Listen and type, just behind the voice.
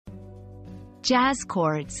Jazz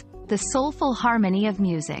chords, the soulful harmony of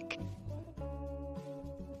music.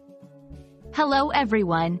 Hello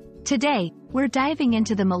everyone. Today, we're diving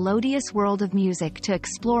into the melodious world of music to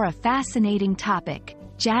explore a fascinating topic,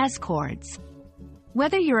 jazz chords.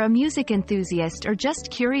 Whether you're a music enthusiast or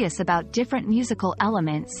just curious about different musical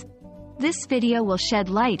elements, this video will shed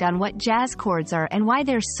light on what jazz chords are and why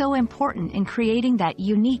they're so important in creating that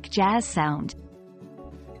unique jazz sound.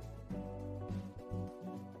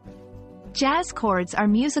 Jazz chords are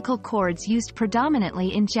musical chords used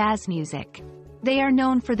predominantly in jazz music. They are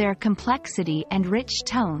known for their complexity and rich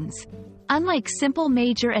tones. Unlike simple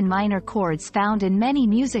major and minor chords found in many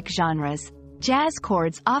music genres, jazz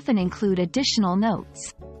chords often include additional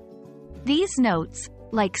notes. These notes,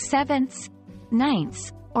 like sevenths,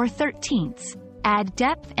 ninths, or thirteenths, add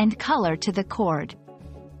depth and color to the chord.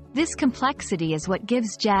 This complexity is what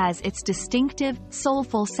gives jazz its distinctive,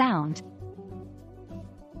 soulful sound.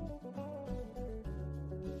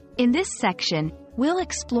 In this section, we'll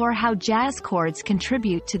explore how jazz chords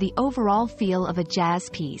contribute to the overall feel of a jazz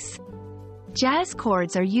piece. Jazz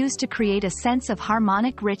chords are used to create a sense of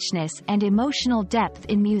harmonic richness and emotional depth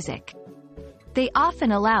in music. They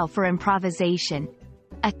often allow for improvisation,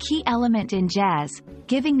 a key element in jazz,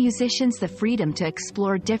 giving musicians the freedom to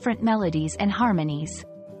explore different melodies and harmonies.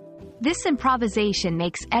 This improvisation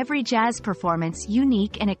makes every jazz performance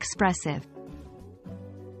unique and expressive.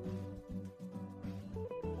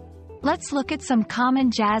 Let's look at some common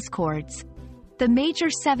jazz chords. The major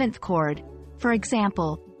seventh chord, for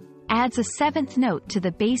example, adds a seventh note to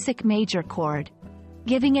the basic major chord,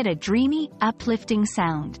 giving it a dreamy, uplifting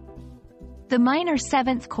sound. The minor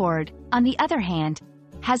seventh chord, on the other hand,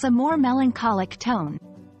 has a more melancholic tone.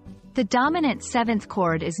 The dominant seventh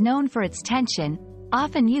chord is known for its tension,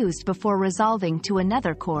 often used before resolving to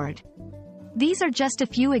another chord. These are just a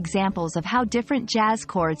few examples of how different jazz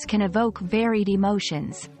chords can evoke varied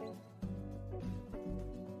emotions.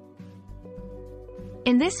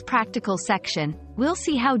 In this practical section, we'll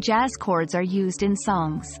see how jazz chords are used in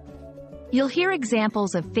songs. You'll hear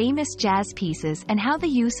examples of famous jazz pieces and how the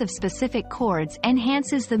use of specific chords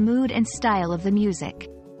enhances the mood and style of the music.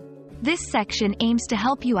 This section aims to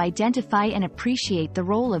help you identify and appreciate the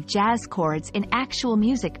role of jazz chords in actual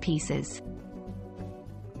music pieces.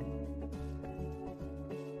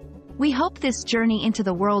 We hope this journey into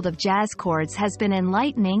the world of jazz chords has been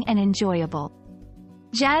enlightening and enjoyable.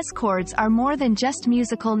 Jazz chords are more than just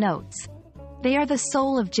musical notes. They are the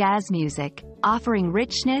soul of jazz music, offering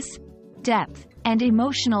richness, depth, and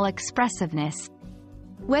emotional expressiveness.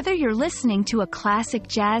 Whether you're listening to a classic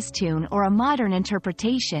jazz tune or a modern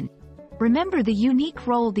interpretation, remember the unique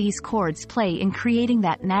role these chords play in creating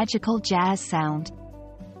that magical jazz sound.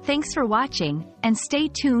 Thanks for watching, and stay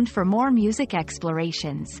tuned for more music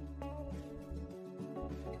explorations.